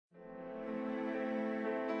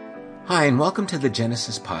Hi, and welcome to the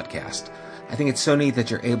Genesis Podcast. I think it's so neat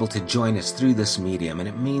that you're able to join us through this medium, and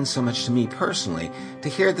it means so much to me personally to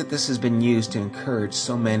hear that this has been used to encourage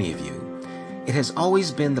so many of you. It has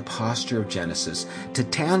always been the posture of Genesis to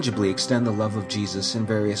tangibly extend the love of Jesus in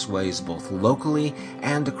various ways, both locally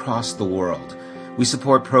and across the world. We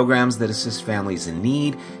support programs that assist families in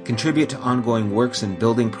need, contribute to ongoing works and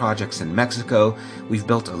building projects in Mexico. We've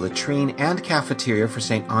built a latrine and cafeteria for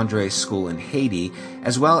St. Andre's School in Haiti,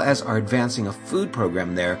 as well as are advancing a food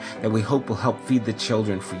program there that we hope will help feed the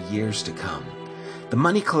children for years to come. The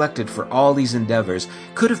money collected for all these endeavors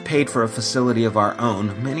could have paid for a facility of our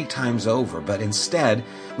own many times over, but instead,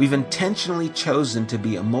 we've intentionally chosen to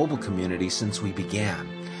be a mobile community since we began.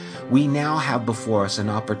 We now have before us an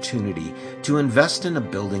opportunity to invest in a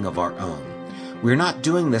building of our own. We're not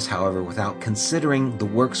doing this, however, without considering the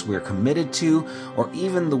works we're committed to or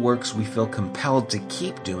even the works we feel compelled to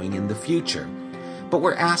keep doing in the future. But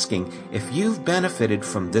we're asking if you've benefited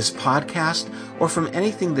from this podcast or from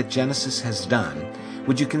anything that Genesis has done,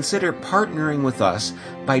 would you consider partnering with us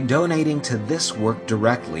by donating to this work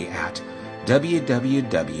directly at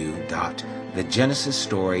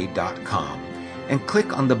www.thegenesisstory.com. and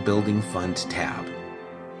click on the Building Fund tab.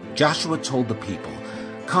 Joshua told the people,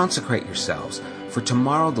 "Consecrate yourselves, for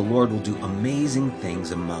tomorrow the Lord will do amazing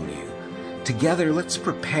things among you. Together, let's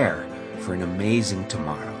prepare for an amazing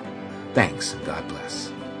tomorrow." Thanks, and God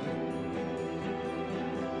bless.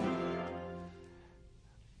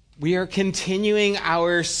 We are continuing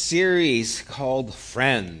our series called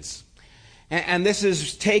Friends. And this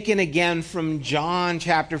is taken again from John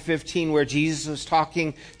chapter 15, where Jesus was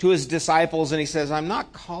talking to his disciples, and he says, "I'm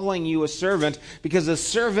not calling you a servant because a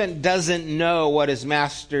servant doesn't know what his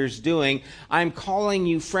master's doing. I'm calling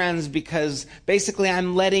you friends because basically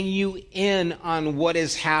I'm letting you in on what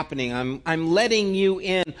is happening. I'm letting you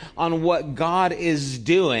in on what God is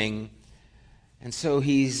doing." And so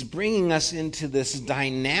he's bringing us into this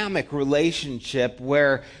dynamic relationship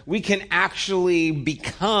where we can actually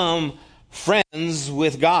become friends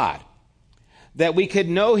with God, that we could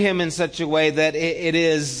know him in such a way that it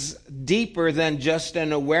is deeper than just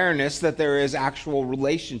an awareness that there is actual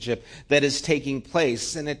relationship that is taking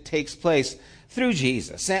place, and it takes place through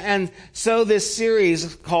Jesus. And so this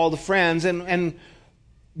series called Friends, and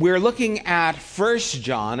we're looking at 1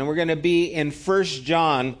 John, and we're going to be in 1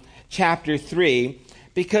 John chapter 3,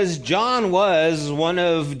 because John was one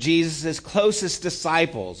of Jesus' closest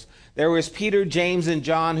disciples. There was Peter, James, and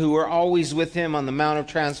John who were always with him on the Mount of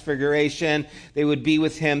Transfiguration. They would be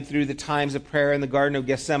with him through the times of prayer in the Garden of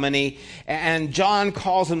Gethsemane. And John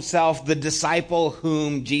calls himself the disciple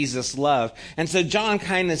whom Jesus loved. And so John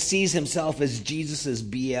kind of sees himself as Jesus'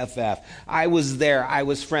 BFF. I was there. I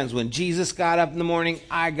was friends. When Jesus got up in the morning,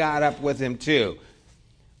 I got up with him too.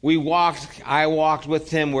 I walked with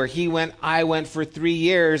him where he went. I went for 3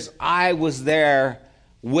 years. I was there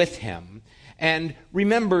with him. And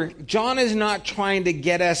remember, John is not trying to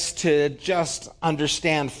get us to just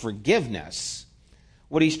understand forgiveness.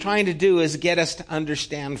 What he's trying to do is get us to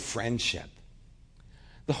understand friendship.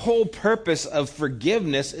 The whole purpose of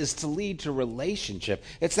forgiveness is to lead to relationship.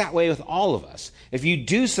 It's that way with all of us. If you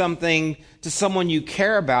do something to someone you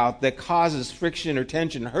care about that causes friction or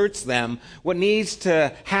tension, hurts them, what needs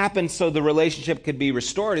to happen so the relationship could be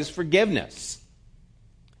restored is forgiveness.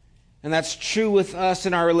 And that's true with us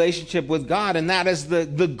in our relationship with God, and that is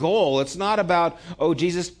the goal. It's not about, oh,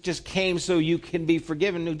 Jesus just came so you can be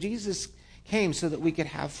forgiven. No, Jesus came so that we could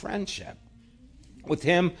have friendship with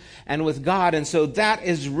him and with God. And so that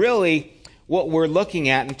is really what we're looking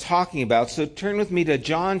at and talking about. So turn with me to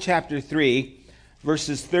John chapter 3,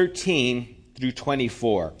 verses 13 through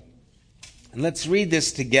 24. And let's read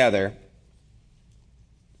this together.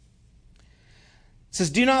 It says,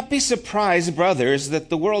 "Do not be surprised, brothers, that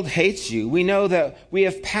the world hates you. We know that we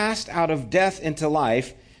have passed out of death into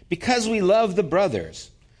life because we love the brothers.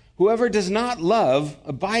 Whoever does not love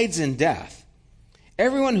abides in death.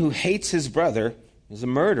 Everyone who hates his brother is a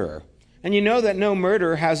murderer. And you know that no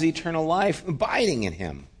murderer has eternal life abiding in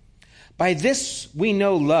him. By this we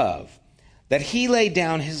know love, that he laid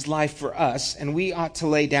down his life for us, and we ought to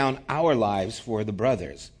lay down our lives for the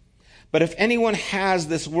brothers. But if anyone has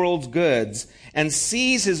this world's goods and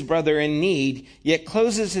sees his brother in need, yet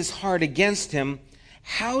closes his heart against him,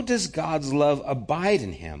 how does God's love abide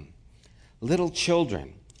in him? Little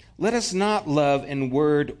children, let us not love in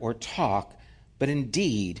word or talk, but in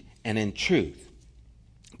deed and in truth.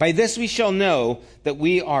 By this we shall know that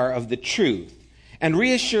we are of the truth, and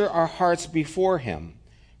reassure our hearts before him.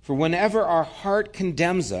 For whenever our heart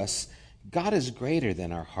condemns us, God is greater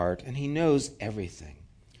than our heart, and he knows everything.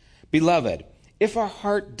 Beloved, If our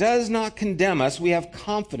heart does not condemn us, we have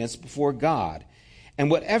confidence before God. And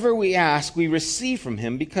whatever we ask, we receive from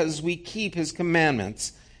him because we keep his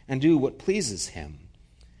commandments and do what pleases him.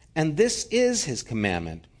 And this is his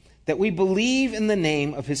commandment, that we believe in the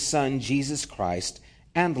name of his Son, Jesus Christ,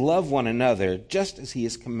 and love one another just as he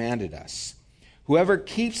has commanded us. Whoever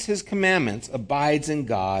keeps his commandments abides in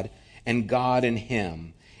God, and God in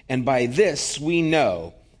him. And by this we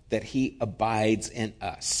know that he abides in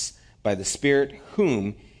us, by the Spirit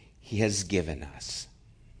whom he has given us.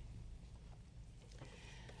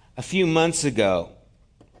 A few months ago,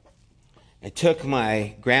 I took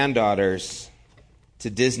my granddaughters to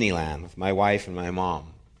Disneyland with my wife and my mom.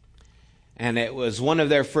 And it was one of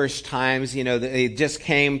their first times, they just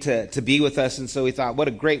came to be with us. And so we thought, what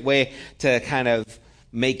a great way to kind of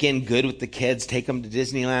make in good with the kids, take them to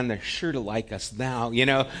Disneyland. They're sure to like us now, You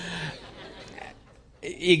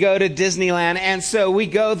go to Disneyland, and so we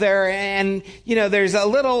go there, and, there's a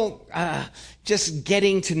little just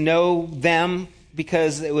getting to know them,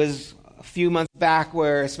 because it was a few months back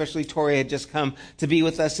where especially Tori had just come to be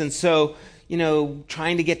with us. And so,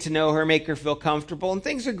 trying to get to know her, make her feel comfortable, and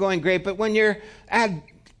things are going great. But when you're at a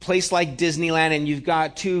place like Disneyland and you've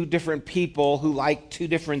got two different people who like two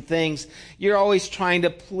different things, you're always trying to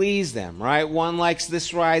please them, right? One likes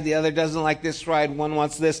this ride, the other doesn't like this ride, one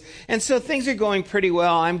wants this. And so things are going pretty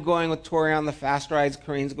well. I'm going with Tori on the fast rides,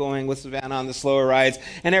 Corinne's going with Savannah on the slower rides,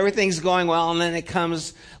 and everything's going well. And then it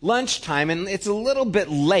comes lunchtime, and it's a little bit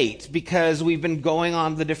late because we've been going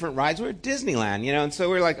on the different rides. We're at Disneyland, and so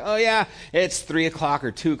we're like, oh yeah, it's 3 o'clock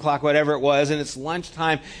or 2 o'clock, whatever it was, and it's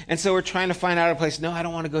lunchtime. And so we're trying to find out a place. No, I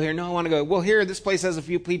don't want to go here. No, I want to go. Well, here, this place has a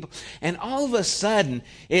few people. And all of a sudden,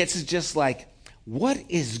 it's just like, what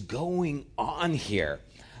is going on here?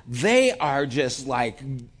 They are just like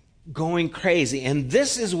going crazy. And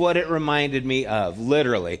this is what it reminded me of,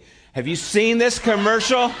 literally. Have you seen this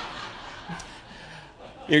commercial?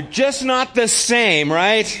 You're just not the same,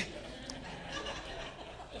 right?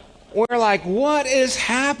 We're like, what is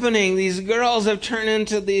happening? These girls have turned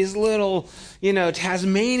into these little,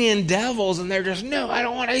 Tasmanian devils, and they're just, no, I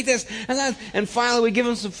don't want to eat this. And that. And finally we give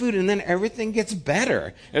them some food, and then everything gets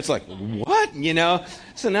better. It's like, what?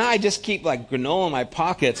 So now I just keep like granola in my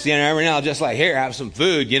pockets, every now and just like, here, have some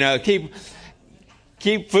food,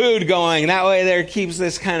 keep food going. That way there keeps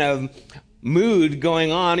this kind of mood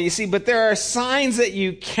going on. You see, but there are signs that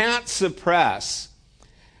you can't suppress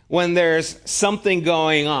when there's something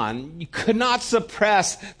going on. You could not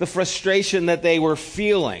suppress the frustration that they were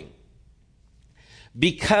feeling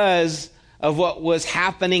because of what was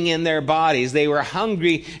happening in their bodies. They were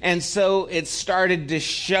hungry, and so it started to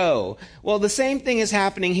show. Well, the same thing is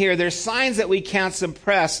happening here. There's signs that we can't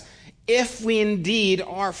suppress if we indeed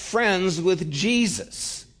are friends with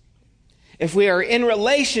Jesus. If we are in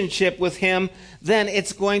relationship with him, then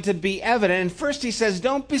it's going to be evident. And first he says,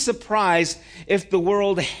 don't be surprised if the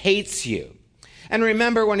world hates you. And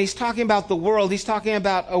remember, when he's talking about the world, he's talking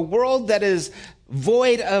about a world that is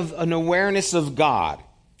void of an awareness of God.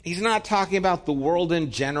 He's not talking about the world in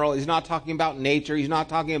general. He's not talking about nature. He's not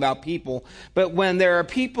talking about people. But when there are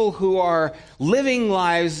people who are living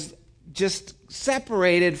lives just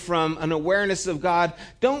separated from an awareness of God,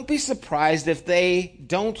 don't be surprised if they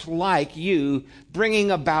don't like you bringing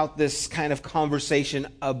about this kind of conversation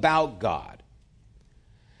about God.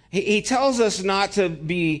 He tells us not to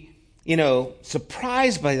be,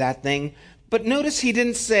 surprised by that thing, but notice he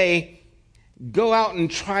didn't say, go out and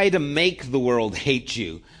try to make the world hate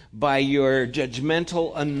you by your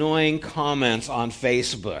judgmental, annoying comments on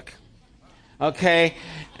Facebook. Okay?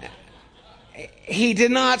 He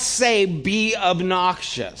did not say, be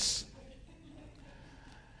obnoxious.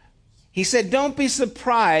 He said, don't be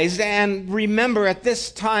surprised, and remember, at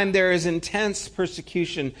this time there is intense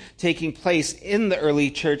persecution taking place in the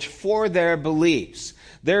early church for their beliefs.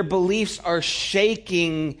 Their beliefs are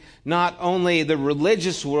shaking not only the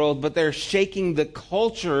religious world, but they're shaking the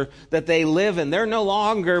culture that they live in. They're no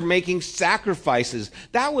longer making sacrifices.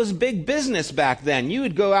 That was big business back then. You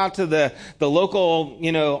would go out to the local,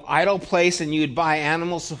 idol place, and you would buy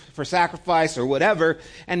animals for sacrifice or whatever.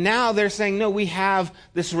 And now they're saying, no, we have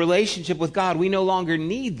this relationship with God. We no longer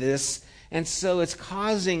need this. And so it's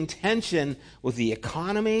causing tension with the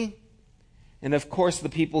economy. And of course, the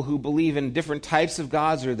people who believe in different types of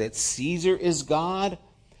gods, or that Caesar is God.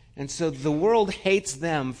 And so the world hates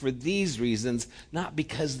them for these reasons, not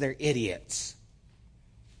because they're idiots.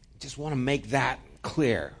 Just want to make that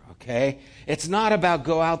clear, okay? It's not about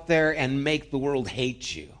go out there and make the world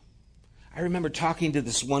hate you. I remember talking to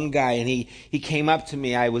this one guy, and he came up to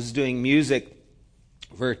me. I was doing music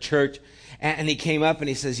for a church, And he came up and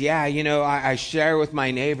he says, yeah, I share with my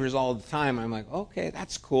neighbors all the time. I'm like, okay,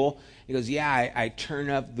 that's cool. He goes, yeah, I turn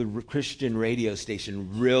up the Christian radio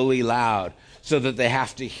station really loud so that they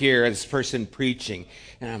have to hear this person preaching.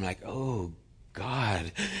 And I'm like, oh,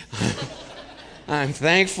 God. I'm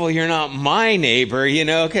thankful you're not my neighbor,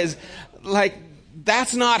 because,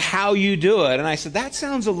 that's not how you do it. And I said, that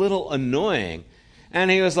sounds a little annoying. And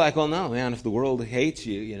he was like, well, no, man, if the world hates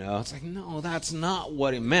you, It's like, no, that's not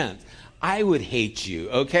what it meant. I would hate you,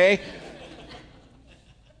 okay?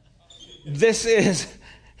 This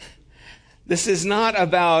is not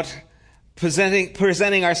about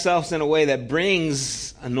presenting ourselves in a way that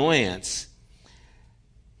brings annoyance.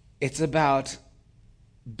 It's about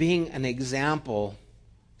being an example,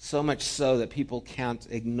 so much so that people can't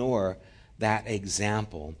ignore that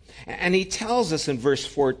example. And he tells us in verse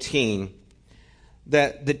 14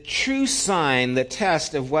 that the true sign, the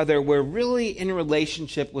test of whether we're really in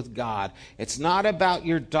relationship with God, it's not about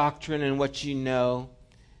your doctrine and what you know.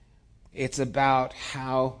 It's about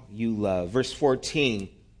how you love. Verse 14,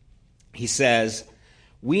 he says,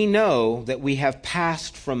 we know that we have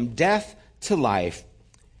passed from death to life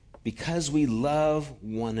because we love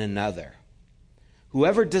one another.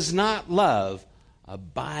 Whoever does not love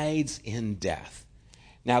abides in death.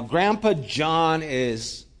 Now, Grandpa John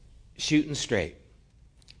is shooting straight.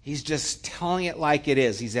 He's just telling it like it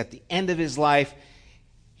is. He's at the end of his life.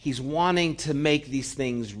 He's wanting to make these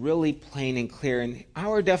things really plain and clear. And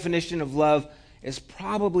our definition of love is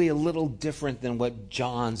probably a little different than what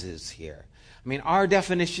John's is here. Our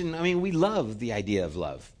definition, we love the idea of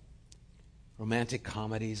love. Romantic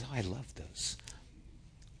comedies, I love those.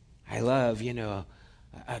 I love,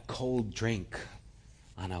 a cold drink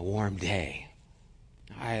on a warm day.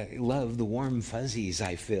 I love the warm fuzzies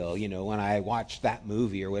I feel, when I watch that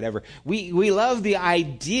movie or whatever. We love the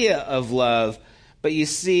idea of love, but you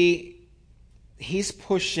see, he's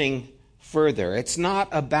pushing further. It's not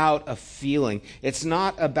about a feeling. It's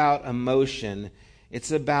not about emotion.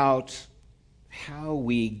 It's about how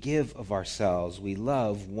we give of ourselves. We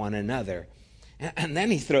love one another. And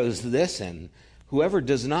then he throws this in. Whoever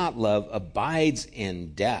does not love abides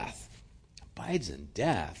in death. Abides in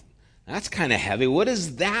death. That's kind of heavy. What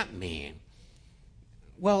does that mean?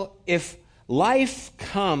 Well, if life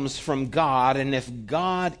comes from God and if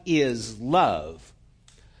God is love,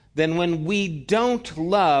 then when we don't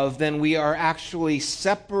love, then we are actually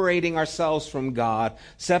separating ourselves from God,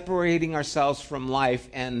 separating ourselves from life,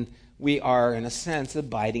 and we are, in a sense,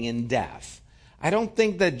 abiding in death. I don't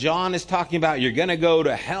think that John is talking about you're going to go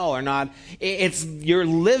to hell or not. It's you're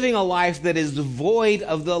living a life that is void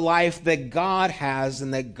of the life that God has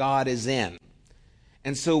and that God is in.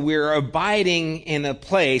 And so we're abiding in a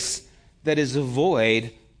place that is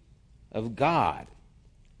void of God,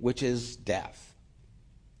 which is death,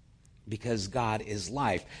 because God is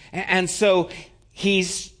life. And so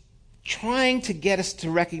he's trying to get us to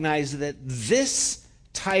recognize that this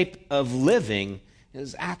type of living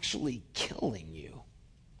is actually killing you.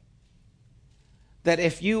 That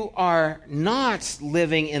if you are not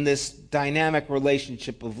living in this dynamic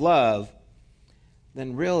relationship of love,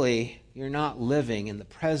 then really you're not living in the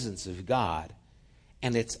presence of God,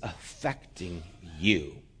 and it's affecting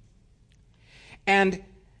you. And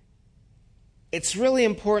it's really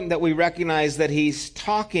important that we recognize that he's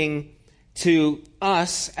talking to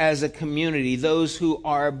us as a community, those who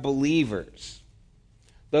are believers.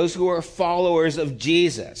 Those who are followers of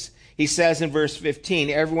Jesus. He says in verse 15,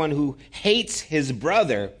 everyone who hates his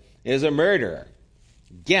brother is a murderer.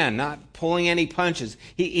 Again, not pulling any punches.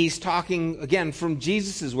 He's talking, again, from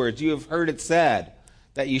Jesus' words. You have heard it said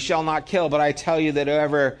that you shall not kill, but I tell you that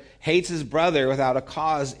whoever hates his brother without a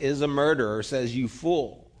cause is a murderer, says you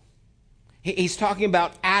fool. He's talking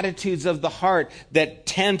about attitudes of the heart that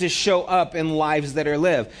tend to show up in lives that are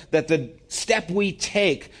lived. That the step we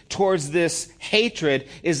take towards this hatred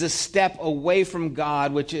is a step away from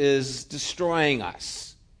God, which is destroying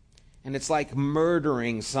us. And it's like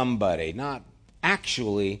murdering somebody, not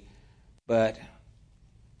actually, but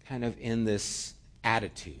kind of in this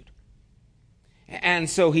attitude. And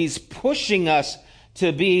so he's pushing us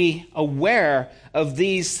to be aware of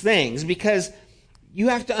these things, because you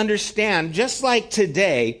have to understand, just like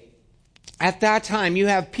today, at that time, you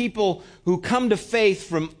have people who come to faith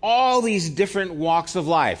from all these different walks of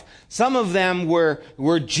life. Some of them were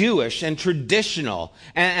Jewish and traditional,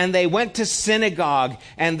 and they went to synagogue,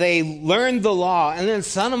 and they learned the law. And then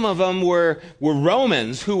some of them were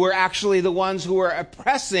Romans, who were actually the ones who were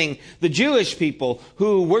oppressing the Jewish people,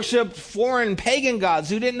 who worshiped foreign pagan gods,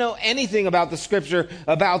 who didn't know anything about the scripture,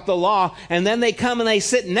 about the law. And then they come and they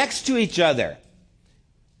sit next to each other.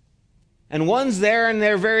 And one's there and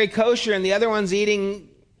they're very kosher, and the other one's eating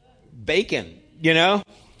bacon,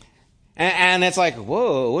 And it's like,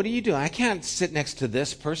 whoa, what are you doing? I can't sit next to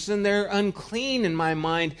this person. They're unclean in my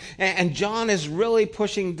mind. And John is really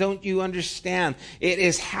pushing, don't you understand? It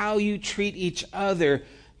is how you treat each other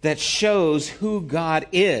that shows who God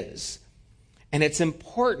is. And it's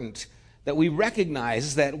important that we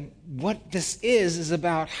recognize that what this is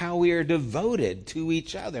about how we are devoted to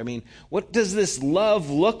each other. I mean, what does this love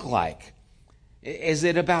look like? Is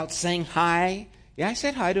it about saying hi? Yeah, I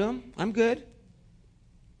said hi to him. I'm good.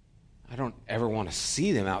 I don't ever want to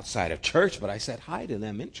see them outside of church, but I said hi to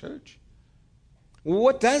them in church.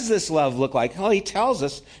 What does this love look like? Well, he tells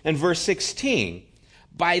us in verse 16,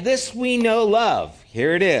 by this we know love.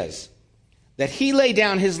 Here it is. That he laid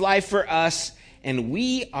down his life for us, and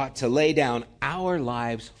we ought to lay down our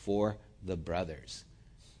lives for the brothers.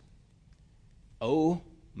 Oh,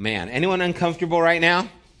 man. Anyone uncomfortable right now?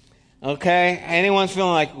 Okay. Anyone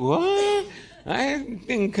feeling like, what? I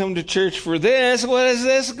didn't come to church for this. What is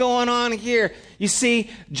this going on here? You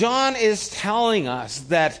see, John is telling us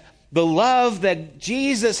that the love that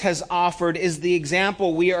Jesus has offered is the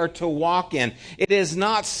example we are to walk in. It is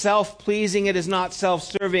not self-pleasing. It is not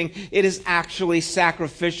self-serving. It is actually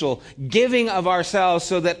sacrificial, giving of ourselves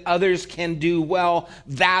so that others can do well.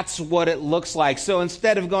 That's what it looks like. So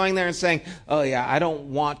instead of going there and saying, oh yeah, I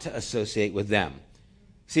don't want to associate with them.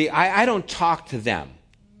 See, I don't talk to them.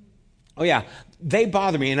 Oh yeah, they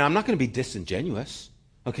bother me, and I'm not going to be disingenuous,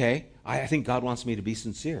 okay? I think God wants me to be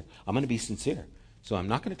sincere. I'm going to be sincere. So I'm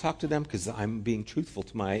not going to talk to them because I'm being truthful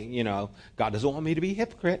to my, God doesn't want me to be a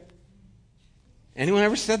hypocrite. Anyone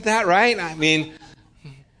ever said that, right? I mean,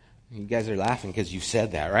 you guys are laughing because you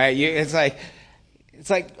said that, right? It's like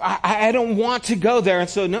I don't want to go there, and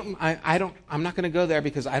so no, I'm not going to go there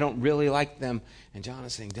because I don't really like them. And John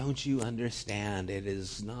is saying, don't you understand? It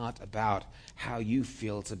is not about how you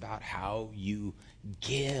feel. It's about how you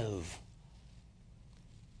give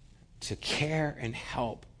to care and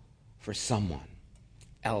help for someone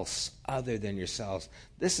else other than yourselves.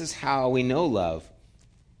 This is how we know love.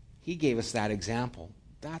 He gave us that example.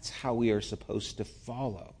 That's how we are supposed to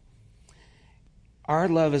follow. Our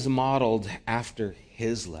love is modeled after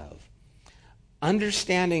his love.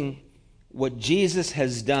 Understanding what Jesus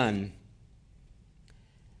has done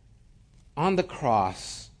on the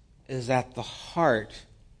cross is at the heart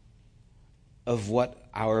of what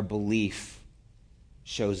our belief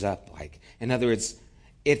shows up like. In other words,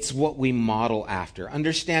 it's what we model after.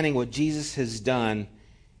 Understanding what Jesus has done,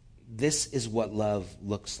 this is what love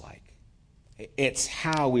looks like. It's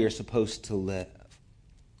how we are supposed to live.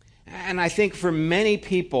 And I think for many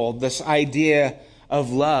people, this idea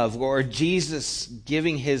of love or Jesus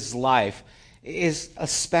giving his life is a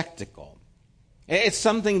spectacle. It's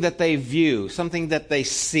something that they view, something that they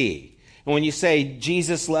see. And when you say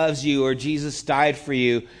Jesus loves you or Jesus died for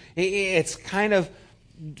you, it's kind of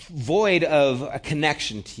void of a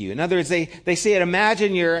connection to you. In other words, they say it,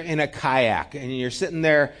 imagine you're in a kayak and you're sitting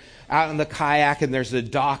there out in the kayak and there's a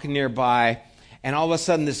dock nearby, and all of a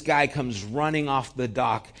sudden this guy comes running off the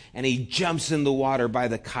dock and he jumps in the water by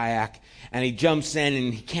the kayak, and he jumps in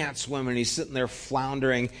and he can't swim, and he's sitting there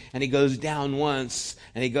floundering, and he goes down once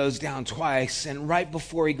and he goes down twice, and right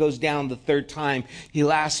before he goes down the third time, he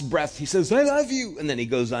last breath, he says, I love you, and then he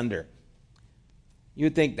goes under. You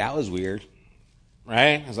would think that was weird.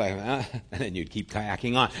 Right? I was like, and then you'd keep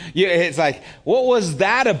kayaking on. It's like, what was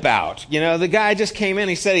that about? The guy just came in,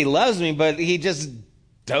 he said he loves me, but he just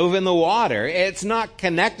dove in the water. It's not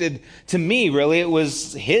connected to me, really. It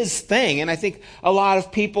was his thing. And I think a lot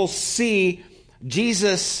of people see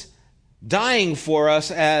Jesus dying for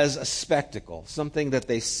us as a spectacle, something that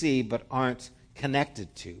they see but aren't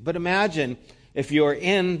connected to. But imagine if you're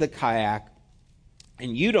in the kayak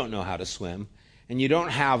and you don't know how to swim and you don't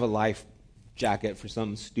have a life jacket for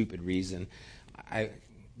some stupid reason.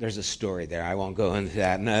 There's a story there. I won't go into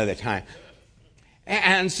that another time.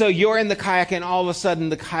 And so you're in the kayak, and all of a sudden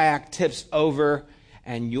the kayak tips over,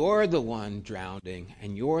 and you're the one drowning,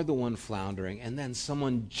 and you're the one floundering, and then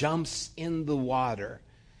someone jumps in the water.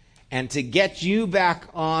 And to get you back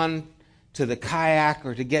on to the kayak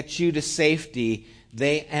or to get you to safety,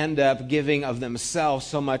 they end up giving of themselves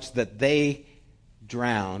so much that they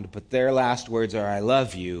drowned, but their last words are, I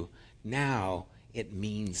love you. Now it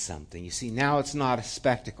means something. You see, now it's not a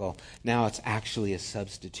spectacle. Now it's actually a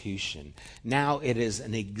substitution. Now it is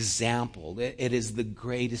an example. It is the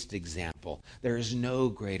greatest example. There is no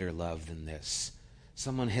greater love than this.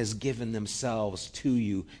 Someone has given themselves to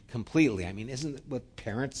you completely. I mean, isn't it what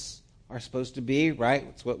parents are supposed to be, right?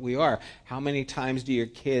 It's what we are. How many times do your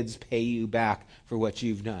kids pay you back for what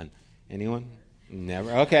you've done? Anyone?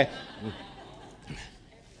 Never. Okay.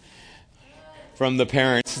 From the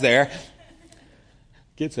parents there.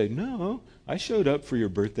 Kids say, no, I showed up for your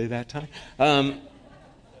birthday that time.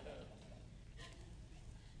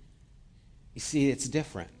 You see, it's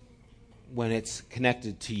different when it's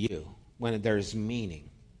connected to you, when there's meaning.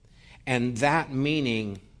 And that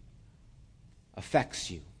meaning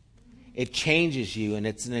affects you. It changes you, and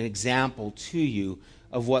it's an example to you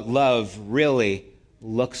of what love really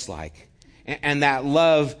looks like. And that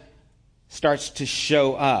love starts to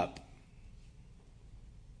show up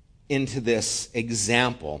into this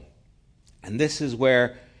example. And this is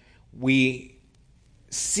where we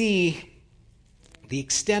see the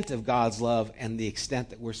extent of God's love and the extent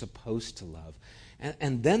that we're supposed to love.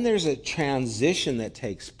 And then there's a transition that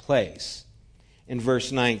takes place in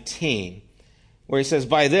verse 19, where he says,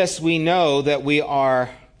 by this we know that we are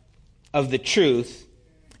of the truth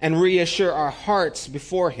and reassure our hearts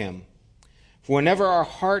before him. For whenever our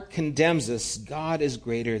heart condemns us, God is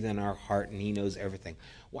greater than our heart, and he knows everything.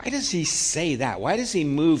 Why does he say that? Why does he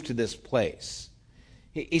move to this place?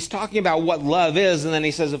 He's talking about what love is, and then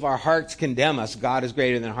he says, if our hearts condemn us, God is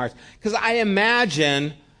greater than our hearts. Because I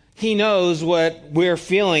imagine he knows what we're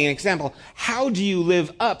feeling. An example, how do you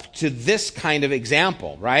live up to this kind of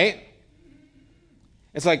example, right?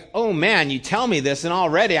 It's like, oh man, you tell me this, and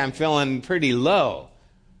already I'm feeling pretty low.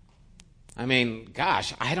 I mean,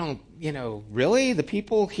 gosh, I don't, really? The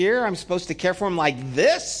people here, I'm supposed to care for them like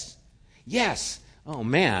this? Yes. Oh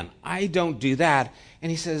man, I don't do that. And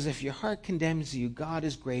he says, if your heart condemns you, God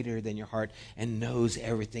is greater than your heart and knows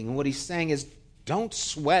everything. And what he's saying is, don't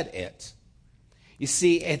sweat it. You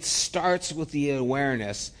see, it starts with the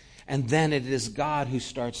awareness, and then it is God who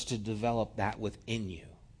starts to develop that within you.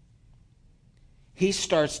 He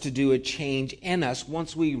starts to do a change in us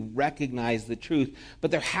once we recognize the truth.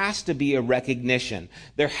 But there has to be a recognition.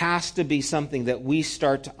 There has to be something that we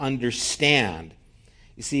start to understand.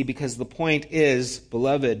 You see, because the point is,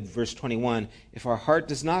 beloved, verse 21, if our heart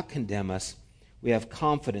does not condemn us, we have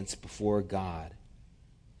confidence before God.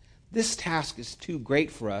 This task is too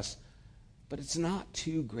great for us, but it's not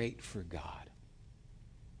too great for God.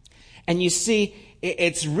 And you see,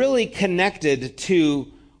 it's really connected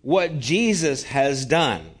to what Jesus has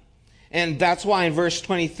done. And that's why in verse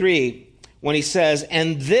 23, when he says,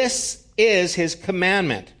 and this is his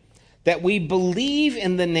commandment, that we believe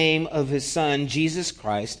in the name of his Son, Jesus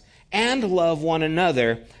Christ, and love one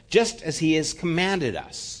another, just as he has commanded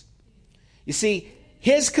us. You see,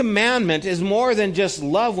 his commandment is more than just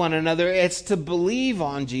love one another. It's to believe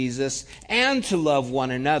on Jesus and to love one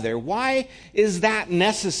another. Why is that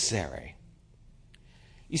necessary?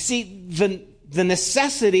 You see, the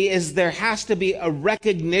necessity is there has to be a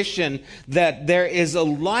recognition that there is a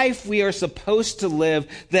life we are supposed to live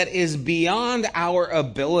that is beyond our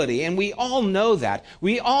ability. And we all know that.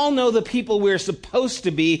 We all know the people we're supposed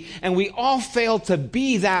to be, and we all fail to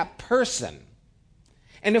be that person.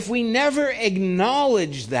 And if we never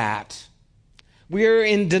acknowledge that, we're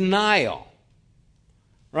in denial.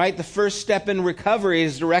 Right? The first step in recovery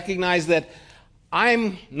is to recognize that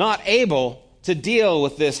I'm not able to deal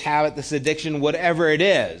with this habit, this addiction, whatever it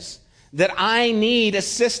is. That I need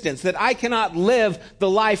assistance, that I cannot live the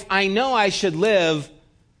life I know I should live.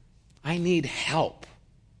 I need help.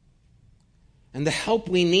 And the help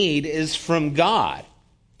we need is from God.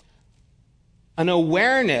 An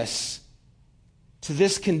awareness to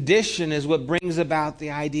this condition is what brings about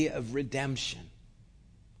the idea of redemption.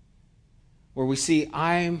 Where we see,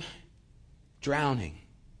 I'm drowning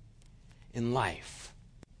in life.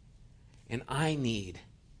 And I need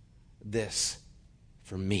this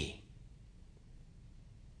for me.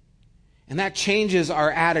 And that changes our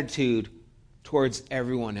attitude towards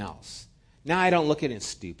everyone else. Now I don't look at a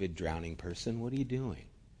stupid drowning person. What are you doing?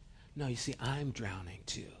 No, you see, I'm drowning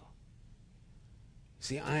too.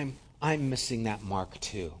 See, I'm missing that mark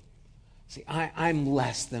too. See, I'm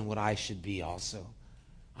less than what I should be also.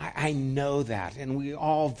 I know that, and we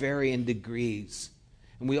all vary in degrees.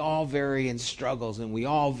 And we all vary in struggles, and we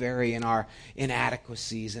all vary in our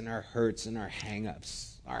inadequacies and our hurts and our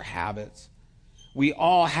hang-ups, our habits. We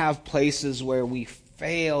all have places where we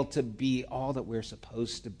fail to be all that we're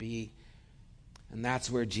supposed to be. And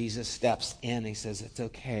that's where Jesus steps in. He says, it's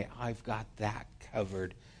okay, I've got that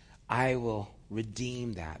covered. I will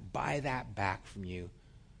redeem that, buy that back from you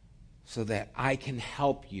so that I can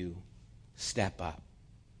help you step up.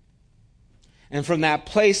 And from that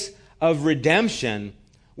place of redemption,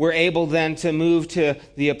 we're able then to move to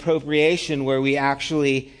the appropriation where we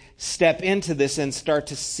actually step into this and start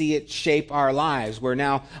to see it shape our lives, where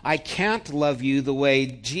now I can't love you the way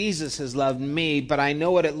Jesus has loved me, but I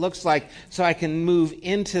know what it looks like, so I can move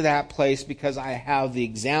into that place because I have the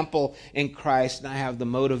example in Christ and I have the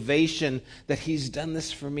motivation that he's done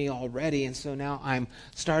this for me already. And so now I'm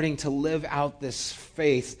starting to live out this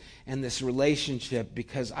faith and this relationship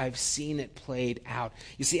because I've seen it played out.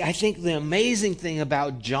 You see, I think the amazing thing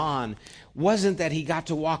about John wasn't that he got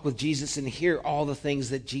to walk with Jesus and hear all the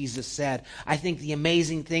things that Jesus said. I think the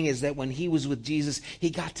amazing thing is that when he was with Jesus,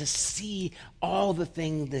 he got to see all the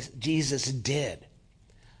things that Jesus did.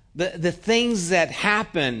 The things that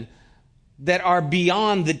happen that are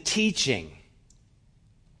beyond the teaching,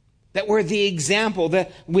 that were the example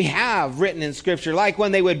that we have written in Scripture, like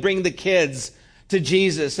when they would bring the kids to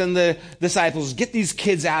Jesus and the disciples, get these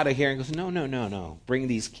kids out of here. And he goes, no, bring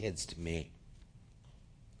these kids to me.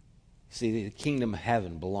 See, the kingdom of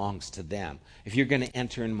heaven belongs to them. If you're going to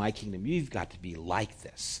enter in my kingdom, you've got to be like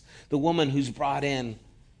this. The woman who's brought in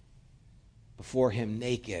before him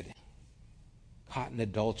naked, caught in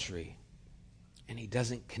adultery, and he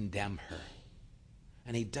doesn't condemn her,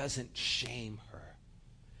 and he doesn't shame her.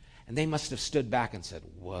 And they must have stood back and said,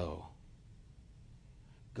 whoa.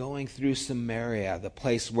 Going through Samaria, the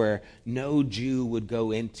place where no Jew would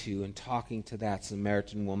go into, and talking to that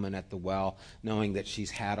Samaritan woman at the well, knowing that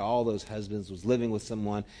she's had all those husbands, was living with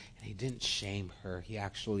someone, and he didn't shame her. He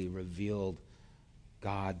actually revealed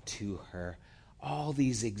God to her. All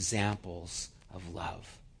these examples of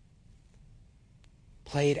love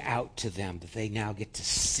played out to them that they now get to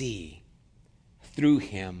see through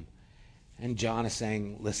him. And John is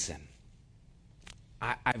saying, listen,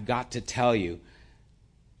 I've got to tell you,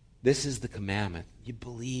 this is the commandment. You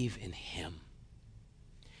believe in him.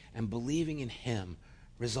 And believing in him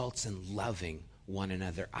results in loving one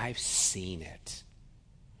another. I've seen it.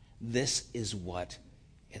 This is what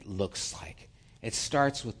it looks like. It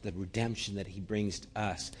starts with the redemption that he brings to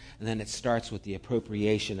us. And then it starts with the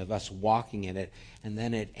appropriation of us walking in it. And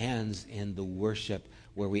then it ends in the worship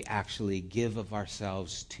where we actually give of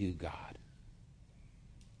ourselves to God.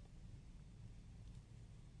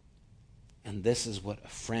 And this is what a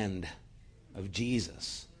friend of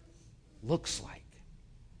Jesus looks like.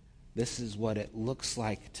 This is what it looks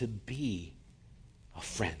like to be a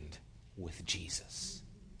friend with Jesus.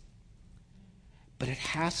 But it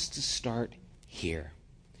has to start here.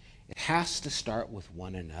 It has to start with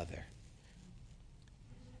one another.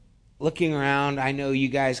 Looking around, I know you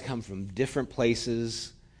guys come from different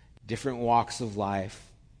places, different walks of life.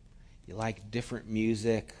 You like different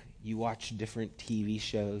music. You watch different TV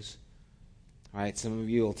shows. All right, some of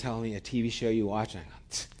you will tell me a TV show you watch, and I go,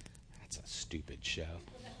 that's a stupid show.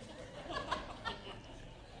 All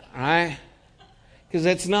right? Because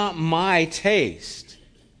it's not my taste.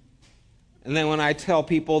 And then when I tell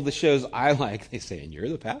people the shows I like, they say, and you're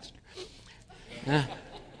the pastor?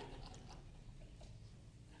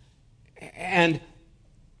 And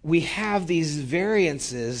we have these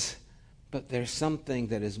variances, but there's something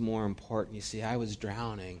that is more important. You see, I was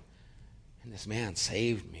drowning, and this man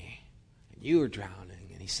saved me. You were drowning,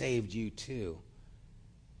 and he saved you too.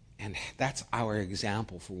 And that's our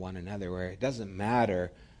example for one another, where it doesn't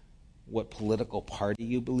matter what political party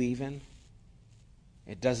you believe in.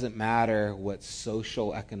 It doesn't matter what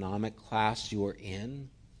social economic class you are in.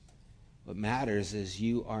 What matters is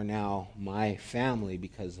you are now my family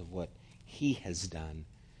because of what he has done.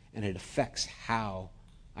 And it affects how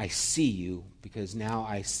I see you, because now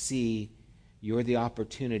I see you're the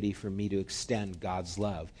opportunity for me to extend God's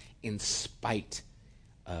love in spite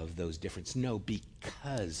of those differences. No,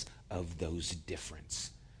 because of those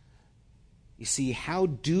differences. You see, how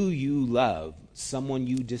do you love someone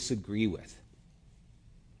you disagree with?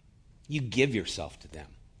 You give yourself to them.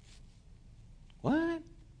 What?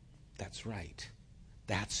 That's right.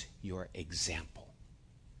 That's your example.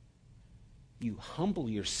 You humble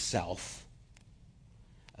yourself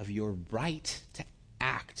of your right to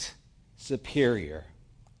act superior,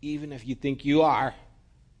 even if you think you are,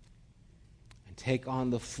 and take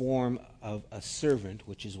on the form of a servant,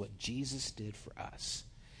 which is what Jesus did for us.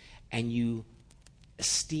 And you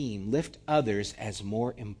lift others as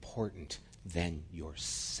more important than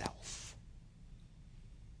yourself.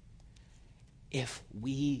 If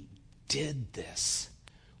we did this,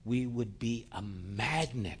 we would be a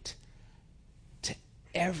magnet to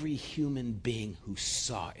every human being who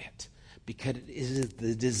saw it. because it is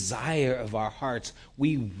the desire of our hearts.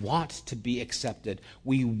 We want to be accepted.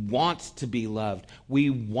 We want to be loved.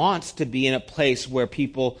 We want to be in a place where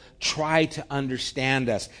people try to understand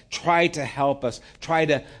us, try to help us, try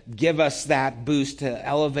to give us that boost to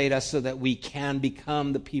elevate us so that we can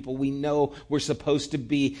become the people we know we're supposed to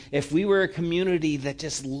be. If we were a community that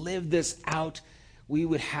just lived this out, we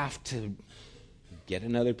would have to get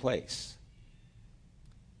another place.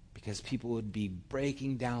 Because people would be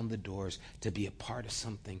breaking down the doors to be a part of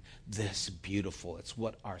something this beautiful. It's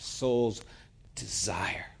what our souls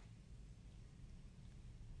desire.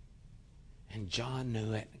 And John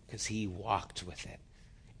knew it because he walked with it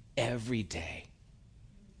every day.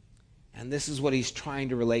 And this is what he's trying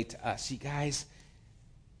to relate to us. You guys,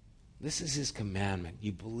 this is his commandment.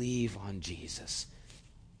 You believe on Jesus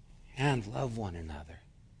and love one another.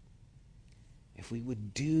 If we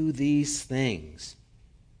would do these things,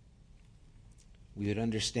 we would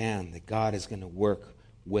understand that God is going to work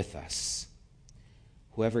with us.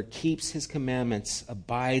 Whoever keeps his commandments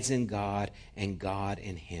abides in God and God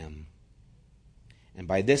in him. And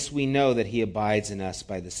by this we know that he abides in us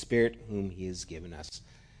by the Spirit whom he has given us.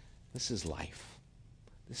 This is life.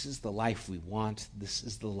 This is the life we want. This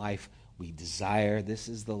is the life we desire. This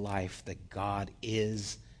is the life that God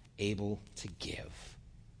is able to give.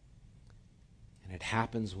 And it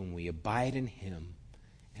happens when we abide in him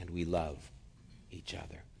and we love each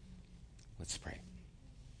other. Let's pray.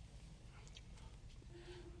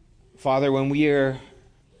 Father, when we are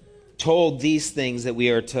told these things, that we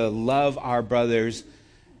are to love our brothers,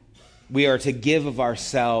 we are to give of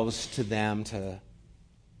ourselves to them, to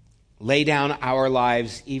lay down our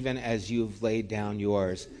lives even as you've laid down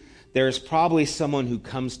yours, there's probably someone who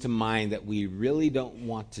comes to mind that we really don't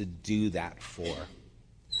want to do that for.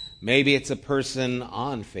 Maybe it's a person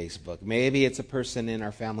on Facebook. Maybe it's a person in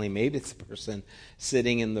our family. Maybe it's a person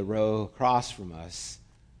sitting in the row across from us.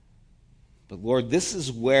 But Lord, this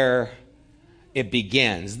is where it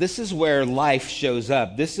begins. This is where life shows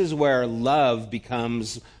up. This is where love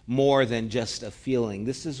becomes more than just a feeling.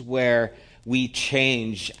 This is where we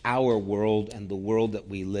change our world and the world that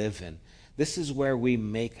we live in. This is where we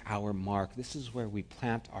make our mark. This is where we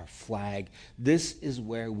plant our flag. This is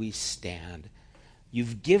where we stand.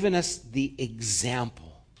 You've given us the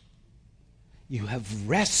example. You have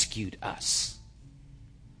rescued us.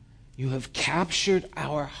 You have captured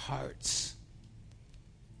our hearts.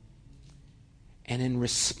 And in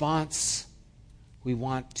response, we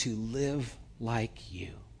want to live like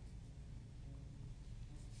you.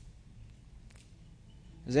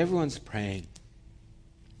 As everyone's praying,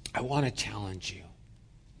 I want to challenge you.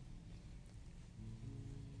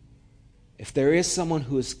 If there is someone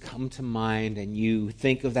who has come to mind and you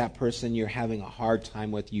think of that person you're having a hard time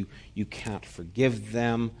with, you can't forgive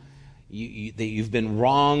them, that you've been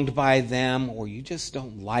wronged by them, or you just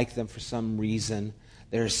don't like them for some reason,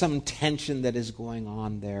 there's some tension that is going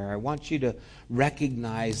on there, I want you to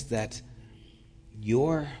recognize that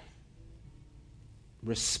your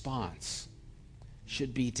response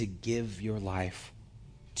should be to give your life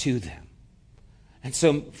to them. And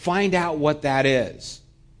so find out what that is.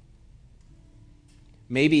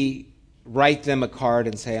 Maybe write them a card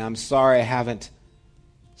and say, I'm sorry I haven't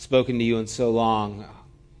spoken to you in so long.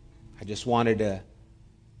 I just wanted to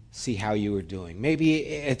see how you were doing. Maybe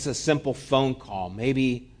it's a simple phone call.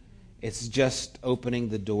 Maybe it's just opening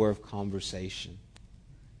the door of conversation.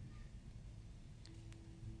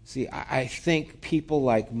 See, I think people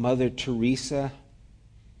like Mother Teresa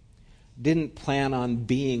didn't plan on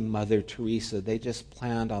being Mother Teresa. They just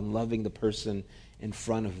planned on loving the person in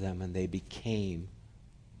front of them, and they became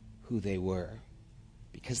who they were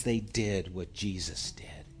because they did what Jesus did.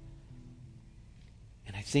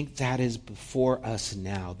 And I think that is before us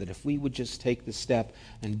now, that if we would just take the step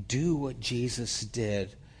and do what Jesus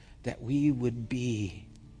did, that we would be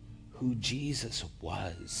who Jesus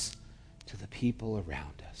was to the people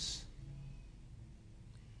around us.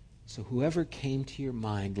 So whoever came to your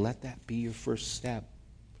mind, let that be your first step.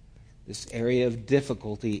 This area of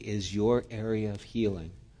difficulty is your area of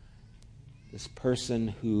healing. This person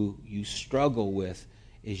who you struggle with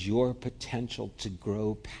is your potential to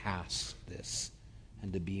grow past this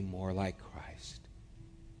and to be more like Christ.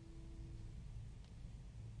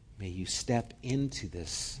 May you step into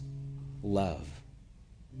this love,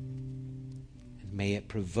 and may it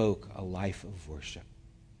provoke a life of worship.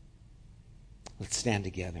 Let's stand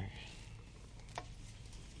together.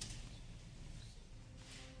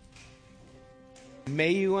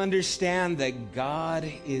 May you understand that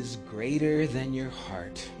God is greater than your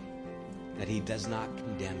heart, that he does not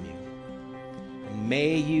condemn you. And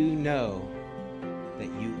may you know that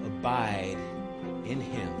you abide in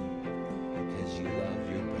him as you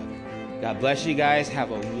love your brother. God bless you guys.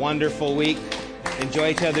 Have a wonderful week. Enjoy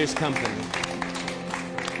each other's company.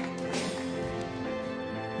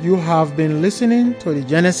 You have been listening to the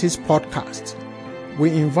Genesis podcast. We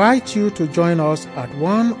invite you to join us at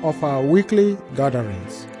one of our weekly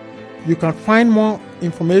gatherings. You can find more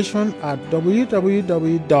information at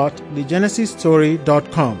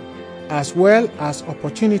www.thegenesisstory.com, as well as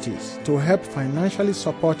opportunities to help financially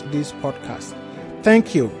support this podcast.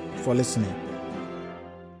 Thank you for listening.